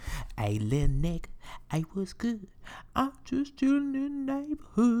Hey, little nigga, I was good. I'm just chilling in the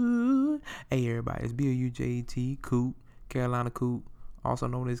neighborhood. Hey, everybody, it's B-O-U-J-E-T, Coop, Carolina Coop, also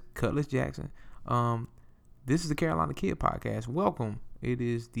known as Cutlass Jackson. This is the Carolina Kid Podcast. Welcome. It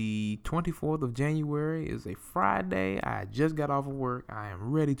is the 24th of January. It's a Friday. I just got off of work. I am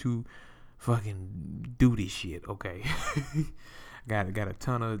ready to fucking do this shit, okay? got a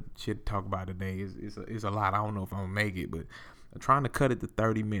ton of shit to talk about today. It's a lot. I don't know if I'm gonna make it, but I'm trying to cut it to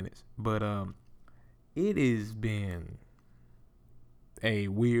 30 minutes. But it has been a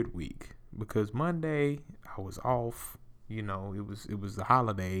weird week because Monday I was off. You know, it was the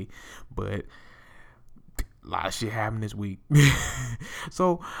holiday, but a lot of shit happened this week.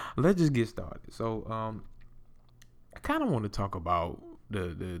 So let's just get started. So I kind of want to talk about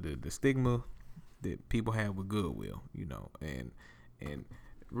the stigma that people have with Goodwill, you know, and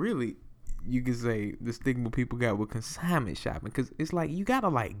really you could say the stigma people got with consignment shopping, because it's like you gotta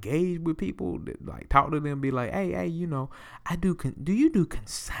like gauge with people that like talk to them, be like, hey, you know, do you do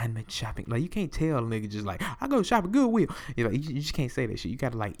consignment shopping? Like you can't tell a nigga just like I go shop at Goodwill. You know, you just can't say that shit. You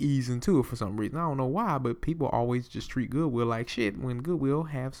gotta like ease into it for some reason. I don't know why, but people always just treat Goodwill like shit when Goodwill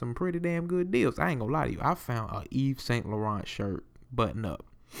have some pretty damn good deals. I ain't gonna lie to you. I found a Yves Saint Laurent shirt button up,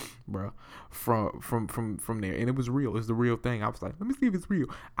 bro, from there, and it was real. It's the real thing. I was like, let me see if it's real.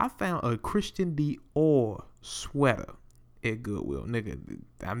 I found a Christian Dior sweater at Goodwill, nigga.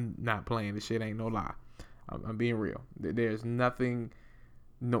 I'm not playing. This shit ain't no lie. I'm being real. There's nothing,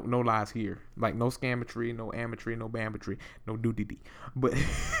 no lies here. Like no scammetry, no amatry, no bammetry, no doodity. But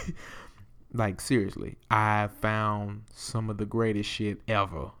like seriously, I found some of the greatest shit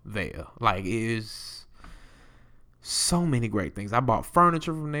ever there. Like it is so many great things. I bought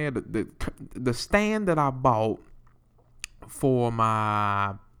furniture from there. The stand that I bought for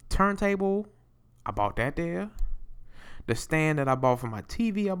my turntable, I bought that there. The stand that I bought for my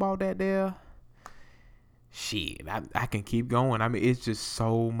TV, I bought that there. Shit, I can keep going. I mean, it's just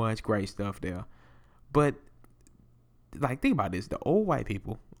so much great stuff there. But like, think about this: the old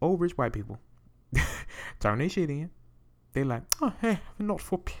rich white people, turn their shit in. They're like, oh, hey, not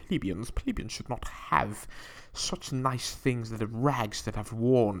for plebeians. Plebeians should not have such nice things that are rags that I've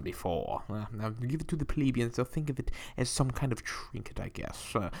worn before. Now give it to the plebeians. They'll think of it as some kind of trinket, I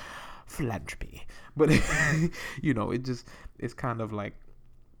guess. Philanthropy. But, you know, it's kind of like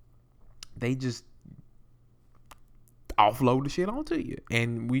they just offload the shit onto you.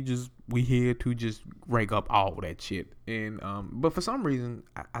 And we here to just rake up all that shit. And but for some reason,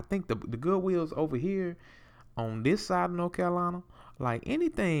 I think the Goodwills over here on this side of North Carolina, like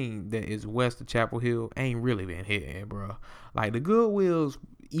anything that is west of Chapel Hill ain't really been hitting, bro. Like the Goodwills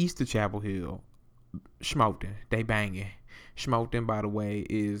east of Chapel Hill, Schmoten, they banging. Schmoten, by the way,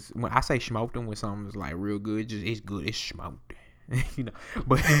 is when I say Schmoten when something's like real good, just it's good. It's Schmoten, you know.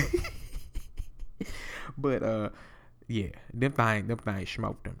 But yeah, them things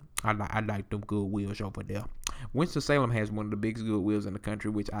Schmoten. I like them Goodwills over there. Winston-Salem has one of the biggest Goodwills in the country,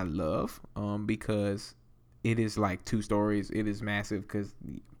 which I love, because it is like 2 stories. It is massive because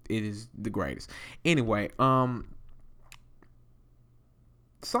it is the greatest. Anyway,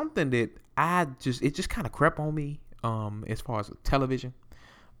 something that it just kind of crept on me, as far as television,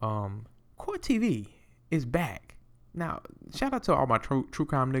 Court TV is back. Now, shout out to all my true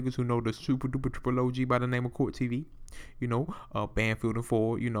crime niggas who know the super duper triple OG by the name of Court TV. You know, Banfield and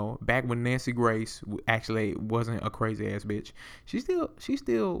Ford. You know, back when Nancy Grace actually wasn't a crazy ass bitch. She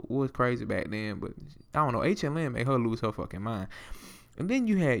still was crazy back then, but I don't know. HLM made her lose her fucking mind. And then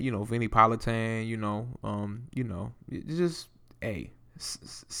you had, you know, Vinnie Politan. You know, it's just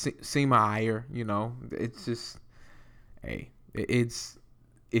Seema Iyer. You know, it's just it's.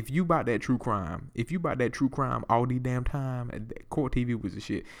 If you bought that true crime all the damn time, Court TV was the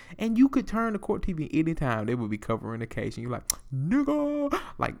shit. And you could turn to Court TV anytime. They would be covering the case. And you're like, nigga.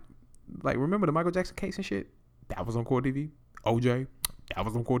 Like remember the Michael Jackson case and shit? That was on Court TV. OJ, that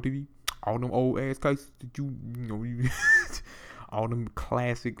was on Court TV. All them old ass cases that you know, all them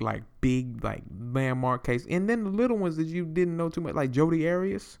classic, like, big, like, landmark cases. And then the little ones that you didn't know too much, like Jodi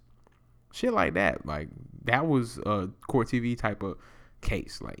Arias. Shit like that. Like, that was a Court TV type of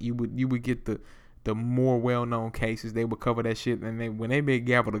case. Like you would get the more well-known cases. They would cover that shit, and when they make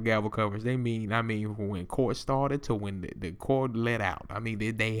gavel to gavel covers, I mean when court started to when the court let out, I mean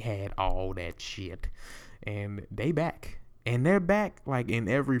they had all that shit, and they back, and they're back like in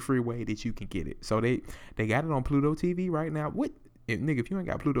every free way that you can get it. So they got it on Pluto TV right now. If you ain't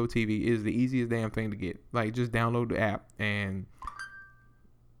got Pluto TV, it is the easiest damn thing to get. Like just download the app and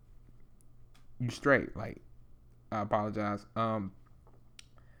you straight. Like I apologize.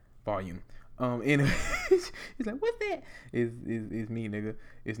 Volume. Anyway, He's like, what's that? It's me, nigga.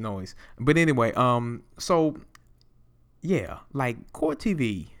 It's noise. But anyway, so yeah, like Court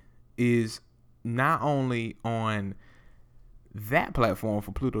TV is not only on that platform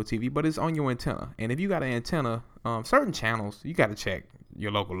for Pluto TV, but it's on your antenna. And if you got an antenna, certain channels, you got to check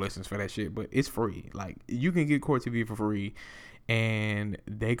your local listings for that shit, but it's free. Like, you can get Court TV for free, and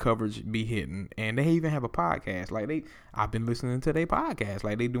they coverage be hitting. And they even have a podcast. Like, I've been listening to their podcast.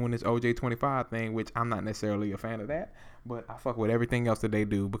 Like, they doing this OJ25 thing, which I'm not necessarily a fan of that, but I fuck with everything else that they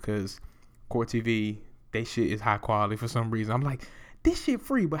do, because Court TV, they shit is high quality for some reason. I'm like, this shit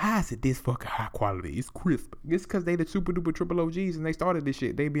free, but how is it this fucking high quality? It's crisp. It's because they the super duper triple OGs, and they started this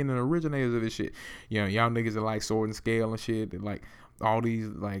shit. They being the originators of this shit. You know, y'all niggas are like Sword and Scale and shit, and like all these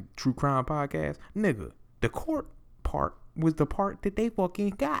like true crime podcasts. Nigga, the court part was the part that they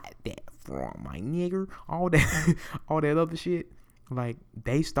fucking got that from, my nigger. All that other shit. Like,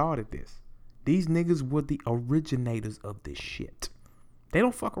 they started this. These niggas were the originators of this shit. They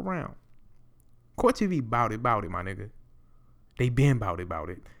don't fuck around. Court TV bout it, my nigga. They been bout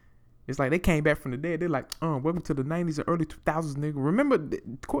it. It's like they came back from the dead. They're like, welcome to the 90s and early 2000s, nigga. Remember,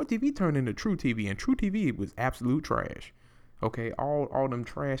 Court TV turned into True TV, and True TV was absolute trash. Okay, all them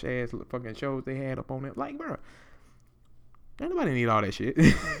trash ass fucking shows they had up on it. Like, bro, nobody need all that shit.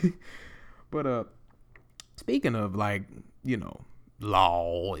 But speaking of, like, you know,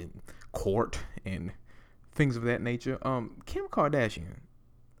 law and court and things of that nature, Kim Kardashian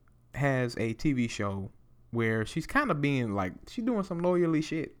has a TV show where she's kind of being like, she's doing some lawyerly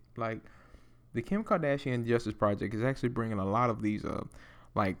shit. Like, the Kim Kardashian Justice Project is actually bringing a lot of these,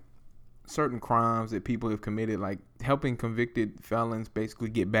 like, certain crimes that people have committed, like helping convicted felons basically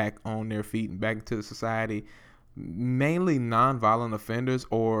get back on their feet and back into society, mainly non-violent offenders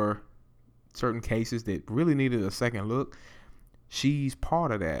or certain cases that really needed a second look. She's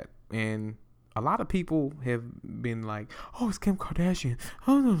part of that. And a lot of people have been like, oh, it's Kim Kardashian.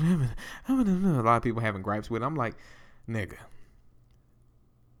 A lot of people having gripes with it. I'm like, nigga,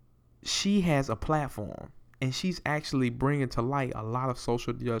 she has a platform, and she's actually bringing to light a lot of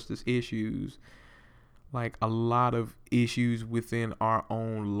social justice issues, like a lot of issues within our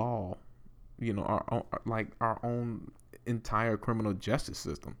own law, you know, our own entire criminal justice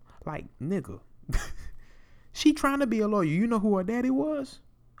system. Like, nigga, she trying to be a lawyer. You know who her daddy was?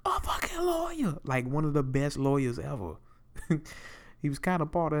 A fucking lawyer, like one of the best lawyers ever. He was kind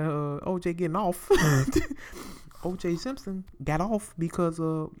of part of OJ getting off. OJ Simpson got off because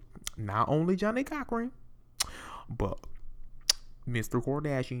not only Johnny Cochran, but Mr.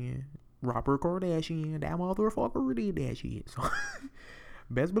 Kardashian, Robert Kardashian, that motherfucker did that shit. So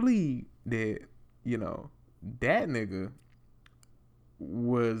best believe that, you know, that nigga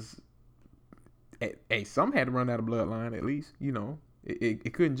was, hey, some had to run out of bloodline at least, you know.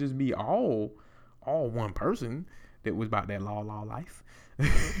 It couldn't just be all one person that was about that law life.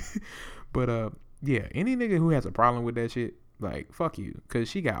 But yeah, any nigga who has a problem with that shit, like, fuck you, cause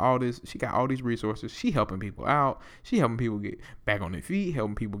she got all these resources. She helping people out. She helping people get back on their feet,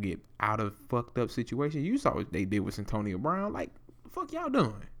 helping people get out of fucked up situations. You saw what they did with Antonio Brown. Like, the fuck y'all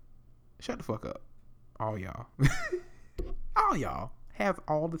doing? Shut the fuck up, all y'all. All y'all have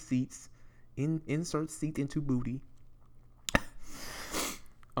all the seats. Insert seat into booty.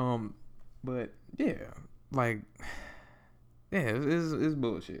 But yeah, like, yeah, it's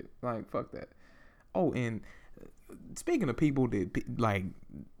bullshit. Like, fuck that. Oh, and speaking of people that like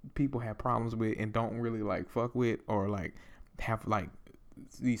people have problems with and don't really like fuck with, or like have like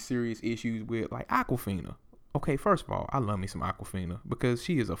these serious issues with, like Aquafina. Okay, first of all, I love me some Aquafina because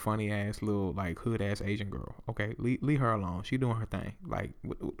she is a funny ass little like hood ass Asian girl. Okay, leave her alone. She doing her thing. Like,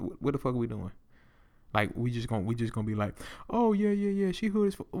 what the fuck are we doing? Like, we just gonna be like, oh yeah, she hood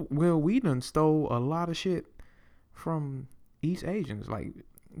as fuck. Well, we done stole a lot of shit from East Asians. Like,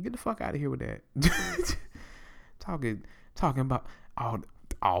 get the fuck out of here with that. talking about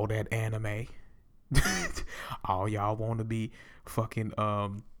all that anime. All y'all want to be fucking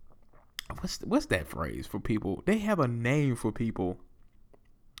what's that phrase for people? They have a name for people.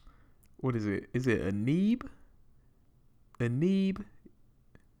 What is it? Is it a neeb? A neeb?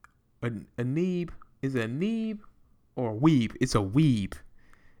 A neeb? Is it a neeb or a weeb? It's a weeb.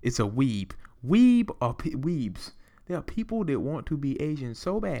 It's a weeb. Weeb or weebs. There are people that want to be Asian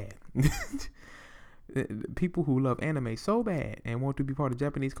so bad. People who love anime so bad and want to be part of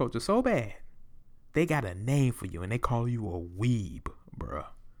Japanese culture so bad. They got a name for you and they call you a weeb, bruh.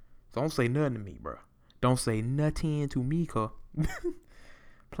 So don't say nothing to me, bruh. Don't say nothing to me, cuz.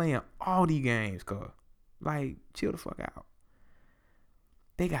 Playing all these games, cuz. Like, chill the fuck out.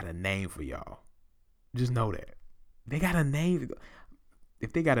 They got a name for y'all. Just know that. They got a name.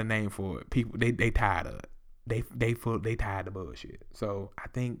 if they got a name for it, people they tired of it. They tired of bullshit. So I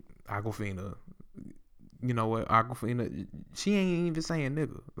think Aquafina, you know what, Aquafina, she ain't even saying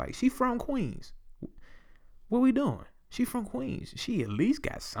nigga. Like, she from Queens. What we doing? She from Queens. She at least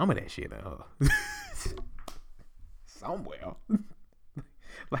got some of that shit in her. Somewhere.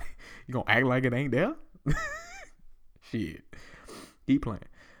 Like, you gonna act like it ain't there? Shit. Keep playing.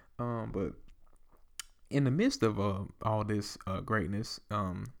 But in the midst of all this greatness,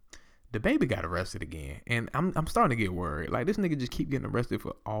 the baby got arrested again, and I'm starting to get worried. Like, this nigga just keep getting arrested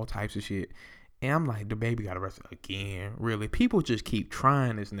for all types of shit, and I'm like, the baby got arrested again. Really? People just keep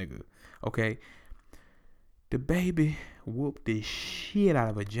trying this nigga. Okay. The baby whooped the shit out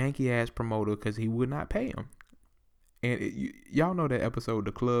of a janky ass promoter because he would not pay him. And y'all know that episode,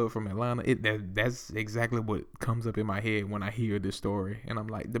 The Club from Atlanta? That's exactly what comes up in my head when I hear this story. And I'm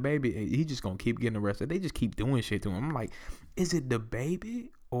like, the baby, he just gonna keep getting arrested. They just keep doing shit to him. I'm like, is it the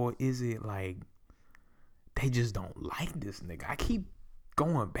baby, or is it like they just don't like this nigga? I keep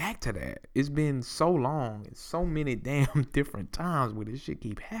going back to that. It's been so long and so many damn different times where this shit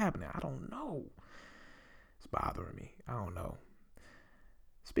keep happening. I don't know. It's bothering me. I don't know.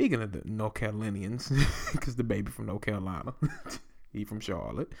 Speaking of the North Carolinians, because the baby from North Carolina, he from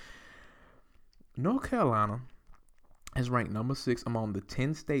Charlotte. North Carolina is ranked number 6 among the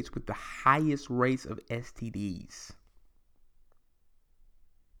 10 states with the highest rates of STDs.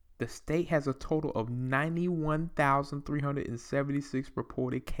 The state has a total of 91,376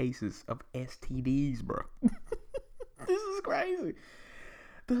 reported cases of STDs, bro. This is crazy.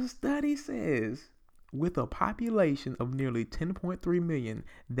 The study says, with a population of nearly 10.3 million,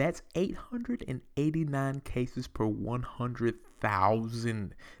 that's 889 cases per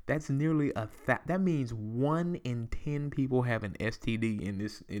 100,000. That's nearly that means 1 in 10 people have an STD in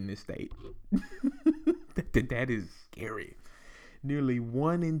this state. That is scary. Nearly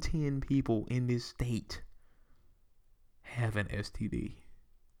 1 in 10 people in this state have an STD.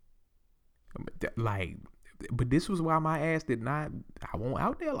 Like, but this was why my ass did not, I won't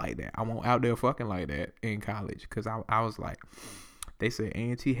out there like that. I won't out there fucking like that in college. Because I was like, they said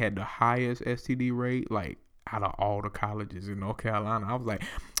A&T had the highest STD rate, like, out of all the colleges in North Carolina. I was like,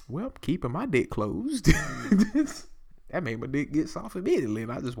 well, keeping my dick closed. That made my dick get soft immediately,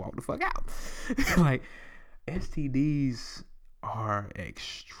 and I just walked the fuck out. Like, STDs are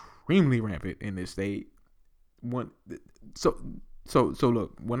extremely rampant in this state. So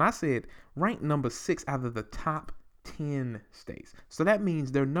look, when I said ranked number 6 out of the top 10 states, so that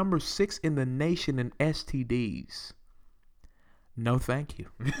means they're number 6 in the nation in STDs. No thank you.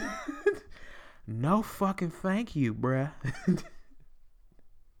 No fucking thank you, bruh.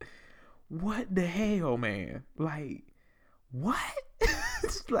 What the hell, man? Like, what?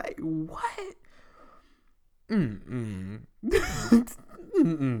 It's like, what?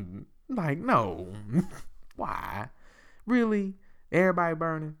 Like, no. Why? Really? Everybody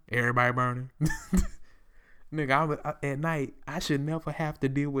burning? Nigga, at night, I should never have to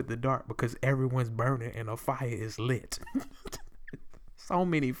deal with the dark because everyone's burning and a fire is lit. So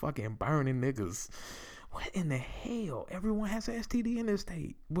many fucking burning niggas. What in the hell? Everyone has an STD in this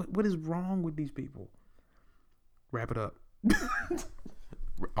state. What is wrong with these people? Wrap it up.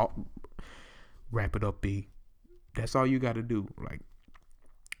 Wrap it up, B. That's all you got to do. Like,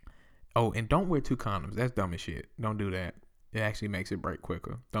 oh, and don't wear 2 condoms. That's dumb as shit. Don't do that. It actually makes it break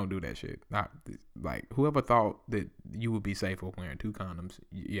quicker. Don't do that shit. Not like, whoever thought that you would be safe with wearing 2 condoms,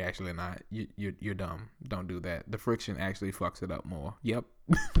 you're actually not. You're dumb. Don't do that. The friction actually fucks it up more. Yep.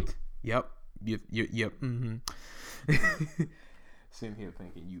 Yep. Yep. Mm-hmm. Sitting here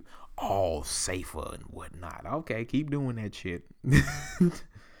thinking you all safer and whatnot. Okay, keep doing that shit.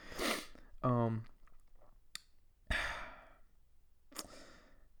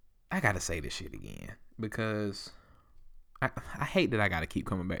 I gotta say this shit again because I hate that I gotta keep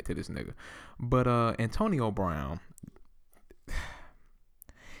coming back to this nigga. But Antonio Brown.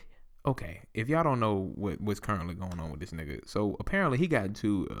 Okay, if y'all don't know what's currently going on with this nigga, so apparently he got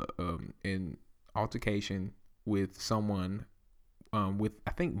into an altercation with someone with,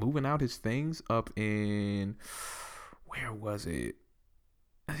 I think, moving out his things up in, where was it?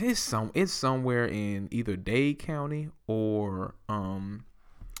 It's somewhere in either Dade County or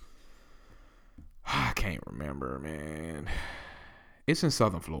I can't remember, man. It's in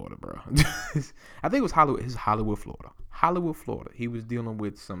Southern Florida, bro. I think it was Hollywood, Florida. He was dealing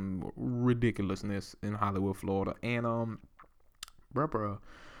with some ridiculousness in Hollywood, Florida, and bro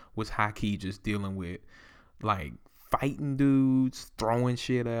was high key just dealing with like fighting dudes, throwing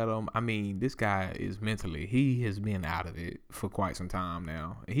shit at them. I mean, this guy is mentally, he has been out of it for quite some time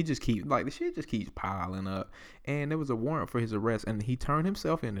now. And he just keeps, like, the shit just keeps piling up. And there was a warrant for his arrest, and he turned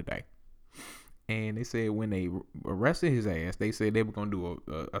himself in today. And they said when they arrested his ass, they said they were gonna do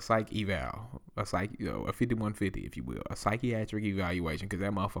a psych eval, a 5150, if you will, a psychiatric evaluation, because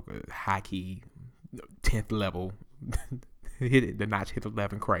that motherfucker high key 10th level hit it, the notch hit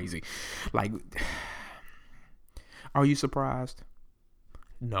 11 crazy. Like, are you surprised?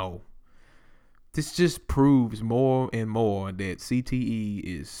 No. This just proves more and more that CTE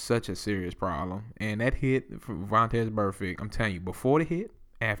is such a serious problem. And that hit from Vontez Burfict, I'm telling you, before the hit,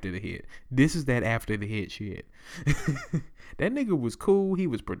 after the hit. This is that after the hit shit. That nigga was cool. He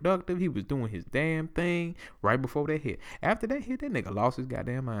was productive. He was doing his damn thing right before that hit. After that hit, that nigga lost his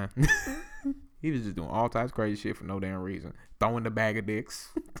goddamn mind. He was just doing all types of crazy shit for no damn reason. Throwing the bag of dicks.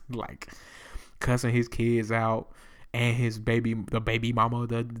 Like, cussing his kids out. And his baby, the baby mama,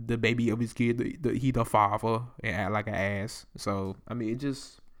 the baby of his kid, he the father, and act like an ass. So, I mean,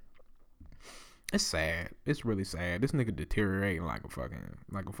 it's sad. It's really sad. This nigga deteriorating like a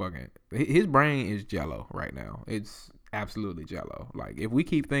fucking. His brain is jello right now. It's absolutely jello. Like, if we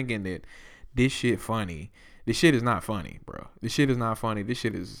keep thinking that this shit funny, this shit is not funny, bro. This shit is not funny. This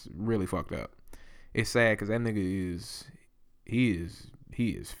shit is really fucked up. It's sad because that nigga he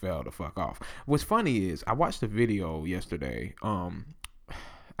is fell the fuck off. What's funny is I watched a video yesterday. I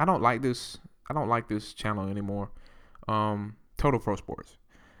don't like this channel anymore. Total Pro Sports.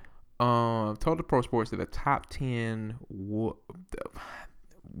 Total Pro Sports did a top 10. What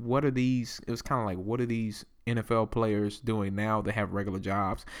are these? It was kind of like, what are these NFL players doing now that have regular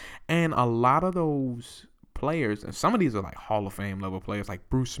jobs? And a lot of those players, and some of these are like Hall of Fame level players, like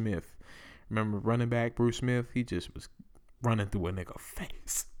Bruce Smith. Remember running back Bruce Smith? He just was running through a nigga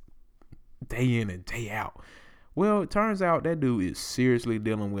face day in and day out. Well, it turns out that dude is seriously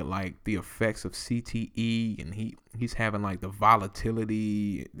dealing with like the effects of CTE, and he's having like the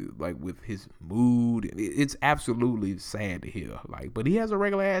volatility, like with his mood. It's absolutely sad to hear. Like, but he has a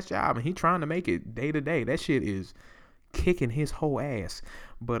regular ass job and he trying to make it day to day. That shit is kicking his whole ass.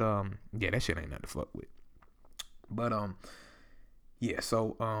 But yeah, that shit ain't nothing to fuck with. But yeah.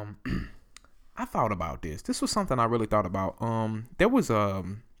 So I thought about this. This was something I really thought about. There was a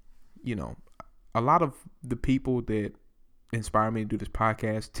lot of the people that inspire me to do this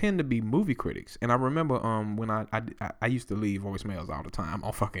podcast tend to be movie critics. And I remember when I used to leave voicemails all the time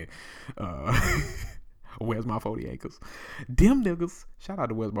on fucking Where's My 40 Acres. Them niggas. Shout out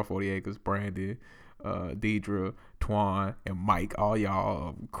to Where's My 40 Acres, Brandon, Deidre, Twan, and Mike. All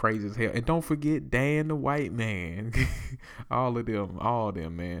y'all crazy as hell. And don't forget Dan the White Man. all of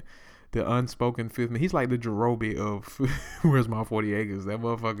them, man. The unspoken fifth man. He's like the Jerobe of Where's My 40 Acres. That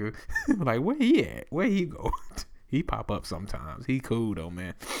motherfucker, like, where he at? Where he go? He pop up sometimes. He cool though,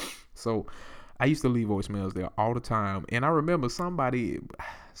 man. So I used to leave voicemails there all the time. And I remember somebody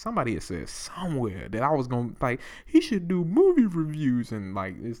had said somewhere that I was going to, like, he should do movie reviews. And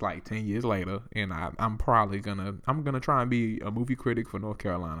like, it's like 10 years later. And I'm probably going to try and be a movie critic for North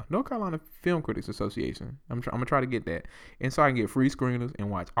Carolina Film Critics Association. I'm going to try to get that. And so I can get free screeners and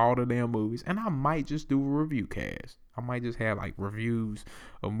watch all the damn movies. And I might just do a review cast. I might just have like reviews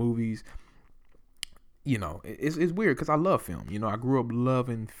of movies. You know, it's weird because I love film. You know, I grew up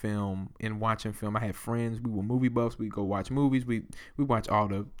loving film and watching film. I had friends. We were movie buffs. We go watch movies. We watch all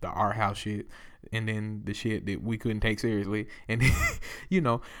the art house shit, and then the shit that we couldn't take seriously. And you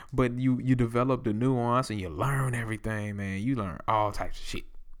know, but you develop the nuance and you learn everything, man. You learn all types of shit.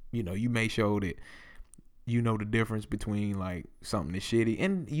 You know, you make sure that you know the difference between like something that's shitty,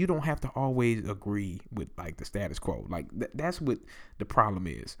 and you don't have to always agree with like the status quo. Like that's what the problem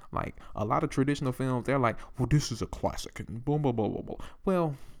is. Like a lot of traditional films, they're like, well, this is a classic and boom, boom, boom, boom, boom.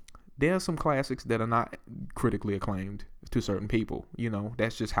 Well, there are some classics that are not critically acclaimed to certain people. You know,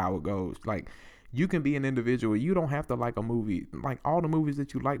 that's just how it goes. Like, you can be an individual. You don't have to like a movie. Like, all the movies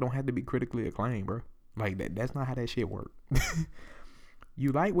that you like don't have to be critically acclaimed, bro. Like, that's not how that shit works.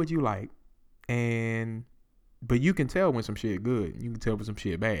 You like what you like, but you can tell when some shit good. You can tell when some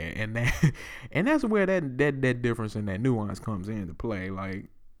shit bad. And that's where that difference and that nuance comes into play. Like,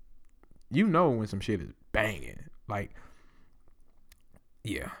 you know when some shit is banging. Like,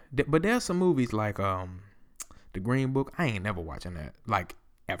 yeah. But there's some movies like The Green Book. I ain't never watching that. Like,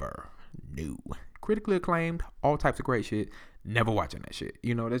 ever. No. Critically acclaimed, all types of great shit. Never watching that shit.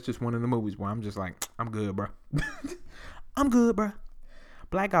 You know, that's just one of the movies where I'm just like, I'm good, bro. I'm good, bro.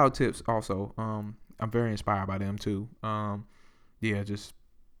 Blackout Tips also. I'm very inspired by them too. Yeah, just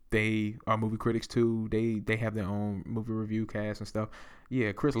they are movie critics too. They have their own movie review cast and stuff.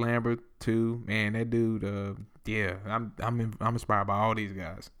 Yeah, Chris Lambert too. Man, that dude. Yeah, I'm inspired by all these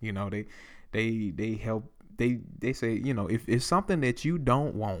guys. You know, they help. They say, you know, if it's something that you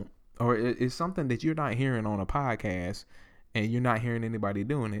don't want, or it's something that you're not hearing on a podcast, and you're not hearing anybody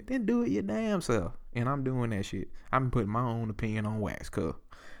doing it, then do it your damn self. And I'm doing that shit. I'm putting my own opinion on wax, cuz.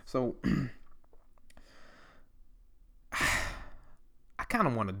 So I kind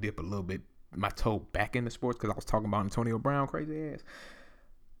of want to dip a little bit my toe back into sports because I was talking about Antonio Brown crazy ass.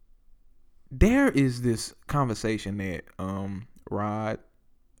 There is this conversation that Rod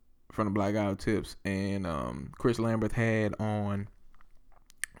from the Black Guy Tips and Chris Lambert had on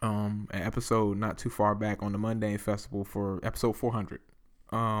an episode not too far back on the Mundane Festival for episode 400.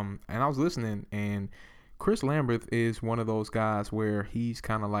 And I was listening, and Chris Lambert is one of those guys where he's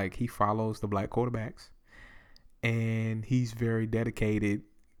kind of like, he follows the black quarterbacks, and he's very dedicated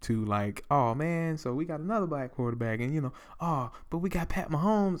to like, oh man, so we got another black quarterback, and you know, oh, but we got Pat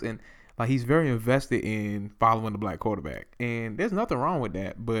Mahomes, and like he's very invested in following the black quarterback, and there's nothing wrong with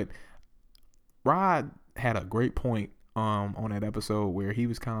that. But Rod had a great point on that episode where he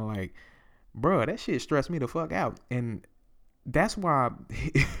was kind of like, bruh, that shit stressed me the fuck out, and that's why.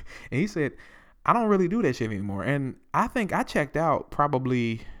 And he said, I don't really do that shit anymore, and I think I checked out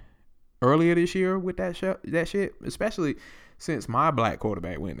probably earlier this year with that shit, especially since my black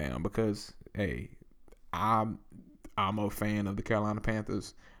quarterback went down, because hey, I'm a fan of the Carolina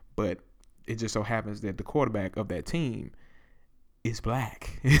Panthers, but it just so happens that the quarterback of that team is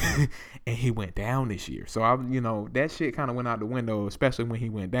black and he went down this year. So I, you know, that shit kind of went out the window, especially when he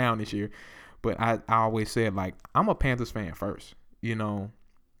went down this year. But I always said, like, I'm a Panthers fan first, you know,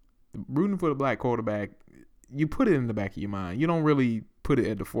 rooting for the black quarterback. You put it in the back of your mind. You don't really put it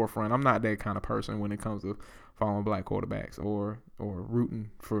at the forefront. I'm not that kind of person when it comes to following black quarterbacks or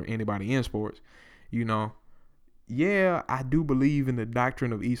rooting for anybody in sports. You know, yeah, I do believe in the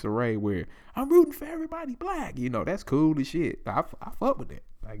doctrine of Issa Rae where I'm rooting for everybody black. You know, that's cool as shit. I fuck with that.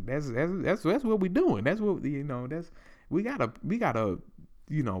 Like that's what we doing. That's what, you know, that's we gotta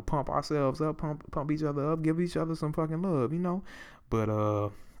you know, pump ourselves up, pump each other up, give each other some fucking love, you know. But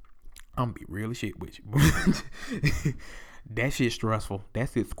I'm gonna be real as shit with you. That shit's stressful. That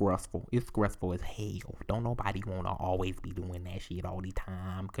shit's stressful. It's stressful as hell. Don't nobody want to always be doing that shit all the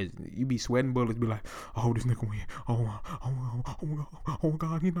time, because you be sweating bullets, be like, oh, this nigga win. Oh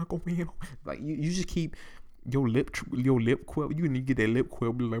God, he not gonna win. Like, you just keep your lip quill. You need to get that lip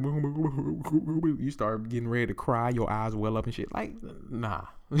quill, be like, you start getting ready to cry, your eyes well up and shit. Like, nah.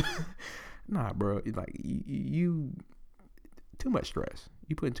 Nah, bro. It's like, you too much stress.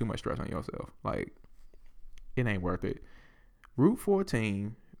 You putting too much stress on yourself. Like, it ain't worth it. Root for a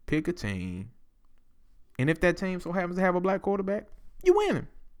team, pick a team, and if that team so happens to have a black quarterback, you win,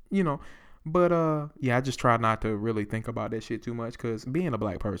 you know. But yeah, I just try not to really think about that shit too much, because being a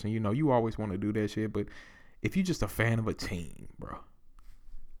black person, you know, you always want to do that shit. But if you're just a fan of a team, bro,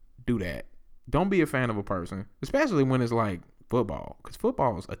 do that. Don't be a fan of a person, especially when it's like football, because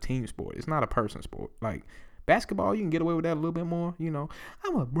football is a team sport. It's not a person sport. Like basketball, you can get away with that a little bit more, you know.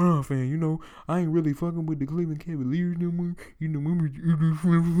 I'm a Brown fan, you know. I ain't really fucking with the Cleveland Cavaliers no more, you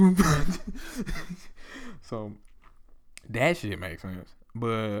know. So that shit makes sense.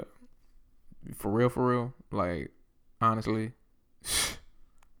 But for real, like, honestly,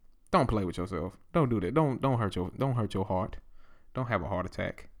 don't play with yourself. Don't do that. Don't hurt your heart. Don't have a heart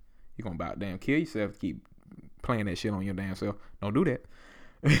attack. You're gonna about damn kill yourself to keep playing that shit on your damn self. Don't do that.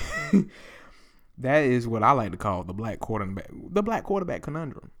 That is what I like to call the black quarterback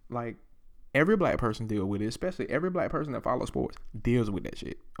conundrum. Like, every black person deals with it, especially every black person that follows sports deals with that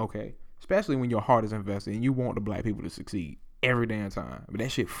shit, okay? Especially when your heart is invested and you want the black people to succeed every damn time. But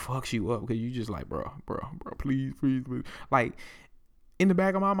that shit fucks you up because you just like, bro, please. Like, in the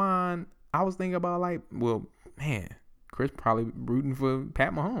back of my mind, I was thinking about, like, well, man, Chris probably rooting for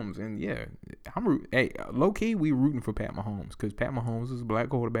Pat Mahomes, and yeah, hey, low key, we rooting for Pat Mahomes because Pat Mahomes is a black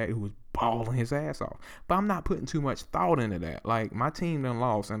quarterback who was balling his ass off. But I'm not putting too much thought into that. Like, my team done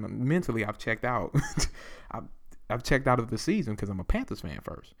lost, and mentally, I've checked out. I've checked out of the season because I'm a Panthers fan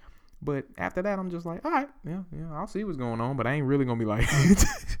first. But after that, I'm just like, all right, yeah, I'll see what's going on. But I ain't really gonna be like,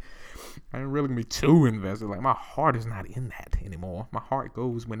 I ain't really gonna be too invested. Like, my heart is not in that anymore. My heart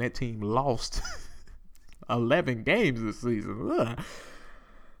goes when that team lost 11 games this season. Ugh.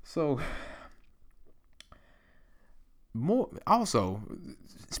 So, more also,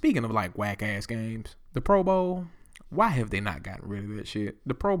 speaking of like whack ass games, the Pro Bowl, Why have they not gotten rid of that shit?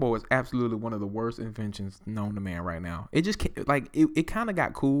 The Pro Bowl is absolutely one of the worst inventions known to man right now. It just like it kind of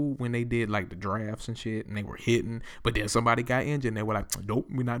got cool when they did like the drafts and shit, and they were hitting, but then somebody got injured, and they were like, nope,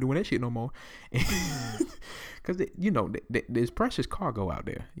 we're not doing that shit no more. Because there's precious cargo out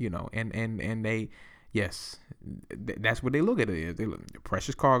there, and they, yes, that's what they look at it as. They look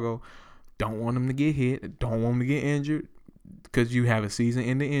precious cargo. Don't want them to get hit. Don't want them to get injured because you have a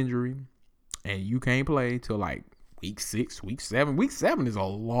season-ending injury, and you can't play till like week 6, week 7. Week 7 is a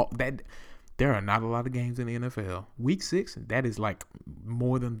lot. That there are not a lot of games in the NFL. Week 6, that is like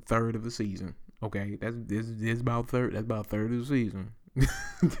more than a third of the season. Okay, that's about third. That's about a third of the season.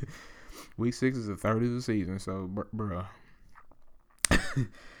 Week 6 is a third of the season. So, bruh,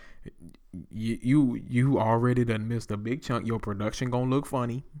 you already done missed a big chunk. Your production gonna look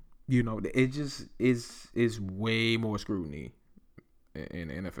funny. It just is way more scrutiny in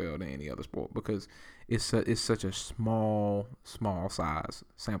the NFL than any other sport because it's such a small size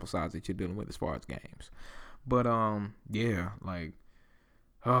sample size that you're dealing with as far as games. But yeah, like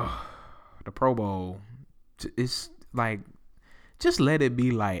the Pro Bowl, it's like just let it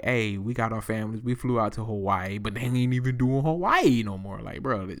be like, hey, we got our families, we flew out to Hawaii, but they ain't even doing Hawaii no more. Like,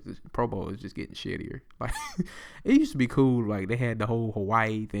 bro, this Pro Bowl is just getting shittier. Like, it used to be cool. Like, they had the whole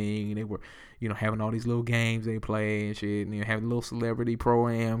Hawaii thing, and they were, having all these little games they play and shit, and having a little celebrity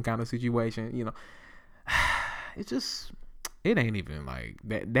pro-am kind of situation. It ain't even like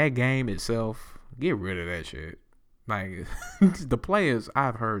that game itself. Get rid of that shit. Like, the players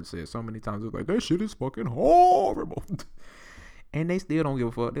I've heard say so many times, they're like, that shit is fucking horrible. And they still don't give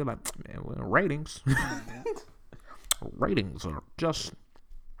a fuck. They're like, man, well, ratings. Ratings are just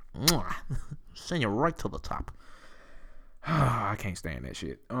send you right to the top. I can't stand that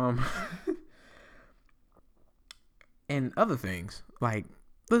shit. And other things, like,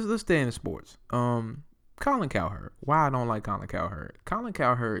 let's stay in sports. Colin Cowherd. Why I don't like Colin Cowherd. Colin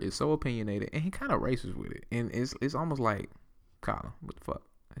Cowherd is so opinionated, and he kind of racist with it. And it's almost like, Colin, what the fuck?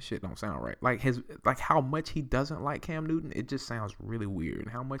 That shit don't sound right. Like how much he doesn't like Cam Newton, it just sounds really weird. And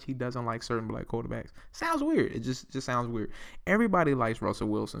how much he doesn't like certain black quarterbacks sounds weird. It just sounds weird. Everybody likes Russell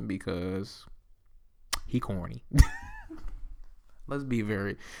Wilson because he corny. Let's be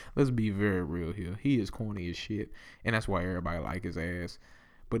very real here. He is corny as shit, and that's why everybody like his ass.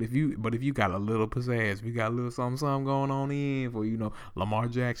 But if you got a little pizzazz, if you got a little something going on in for Lamar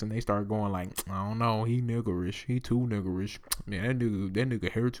Jackson, they start going like, I don't know, he niggerish, he too niggerish, man, that nigga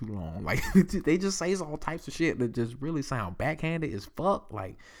hair too long. Like, they just say all types of shit that just really sound backhanded as fuck.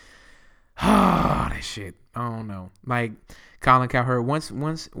 Like, that shit, I don't know. Like, Colin Cowherd, once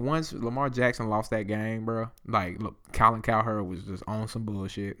Lamar Jackson lost that game, bro, like, look, Colin Cowherd was just on some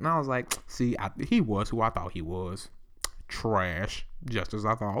bullshit, and I was like, see, he was who I thought he was. Trash, just as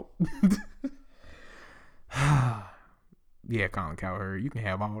I thought. Yeah, Colin Cowherd, you can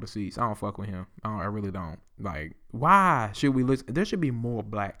have all the seats. I don't fuck with him. I really don't. Like, why should we listen? There should be more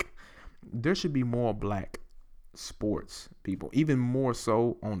black sports people, even more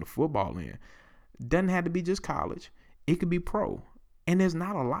so on the football end. Doesn't have to be just college. It could be pro, and there's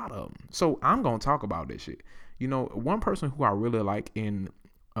not a lot of them. So I'm gonna talk about this shit. One person who I really like in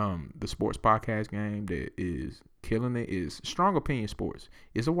the sports podcast game that is killing it is Strong Opinion Sports.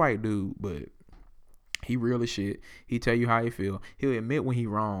 It's a white dude, but he real as shit. He tell you how he feel. He'll admit when he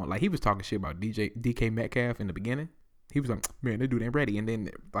wrong. Like, he was talking shit about DK Metcalf in the beginning. He was like, man, that dude ain't ready. And then,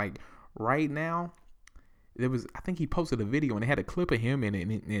 like, right now, I think he posted a video and they had a clip of him in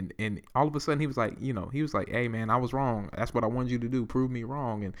it, and all of a sudden he was like, he was like, hey man, I was wrong. That's what I wanted you to do. Prove me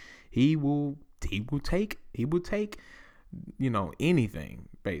wrong. And he will take anything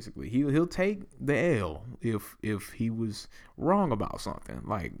basically. He'll take the L if he was wrong about something.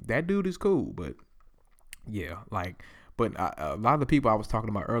 Like, that dude is cool, but yeah, like, but a lot of the people I was talking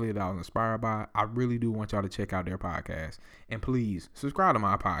about earlier that I was inspired by, I really do want y'all to check out their podcast, and please subscribe to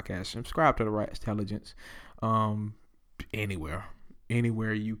my podcast. Subscribe to the Right Intelligence. Anywhere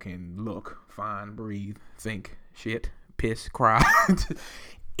you can look, find, breathe, think, shit, piss, cry,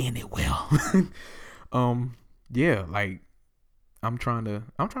 anywhere. Yeah, like, I'm trying to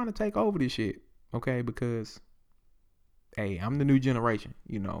take over this shit, okay? Because, hey, I'm the new generation,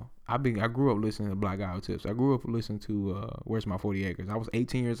 I grew up listening to Black Guy Who Tips. I grew up listening to Where's My 40 Acres. I was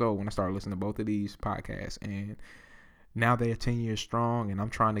 18 years old when I started listening to both of these podcasts, and now they're 10 years strong, and I'm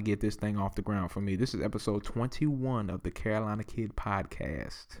trying to get this thing off the ground for me. This is episode 21 of the Carolina Kid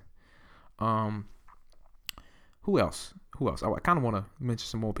podcast. Who else? I kind of want to mention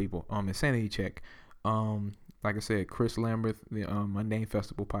some more people. Insanity Check. Like I said, Chris Lambert, the Mundane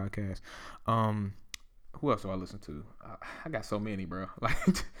Festival podcast. Who else do I listen to? I got so many, bro. Like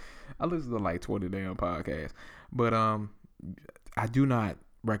I listen to like 20 damn podcasts. But I do not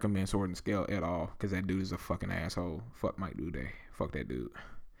recommend Sword and Scale at all because that dude is a fucking asshole. Fuck Mike Duday. Fuck that dude.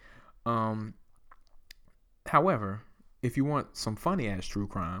 Um, However, if you want some funny ass true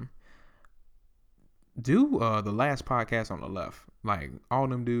crime, do the last podcast on the left. Like all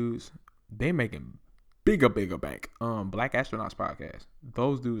them dudes, they making bigger bank. Black Astronauts podcast.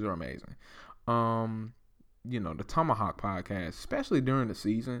 Those dudes are amazing. The Tomahawk podcast, especially during the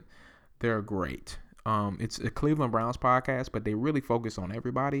season, they're great. It's a Cleveland Browns podcast, but they really focus on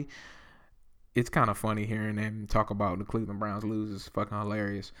everybody. It's kind of funny hearing them talk about the Cleveland Browns lose. It's fucking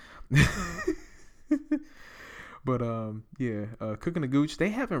hilarious. But Cooking the Gooch, they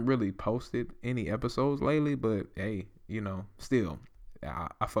haven't really posted any episodes lately, but hey, still,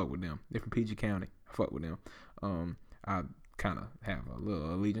 I fuck with them. They're from PG County. I fuck with them. I kind of have a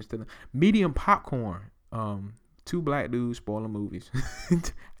little allegiance to them. Medium Popcorn. Two black dudes spoiling movies.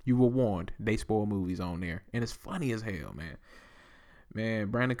 You were warned. They spoil movies on there, and it's funny as hell, man. Man,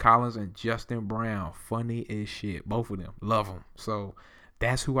 Brandon Collins and Justin Brown, funny as shit. Both of them, love them. So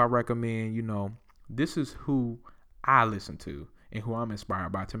that's who I recommend. This is who I listen to and who I'm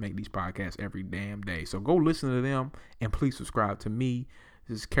inspired by to make these podcasts every damn day. So go listen to them and please subscribe to me.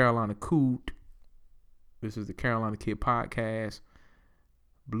 This is Carolina Coot. This is the Carolina Kid Podcast.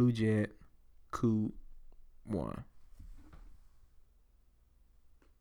 Blue Jet Coot 1.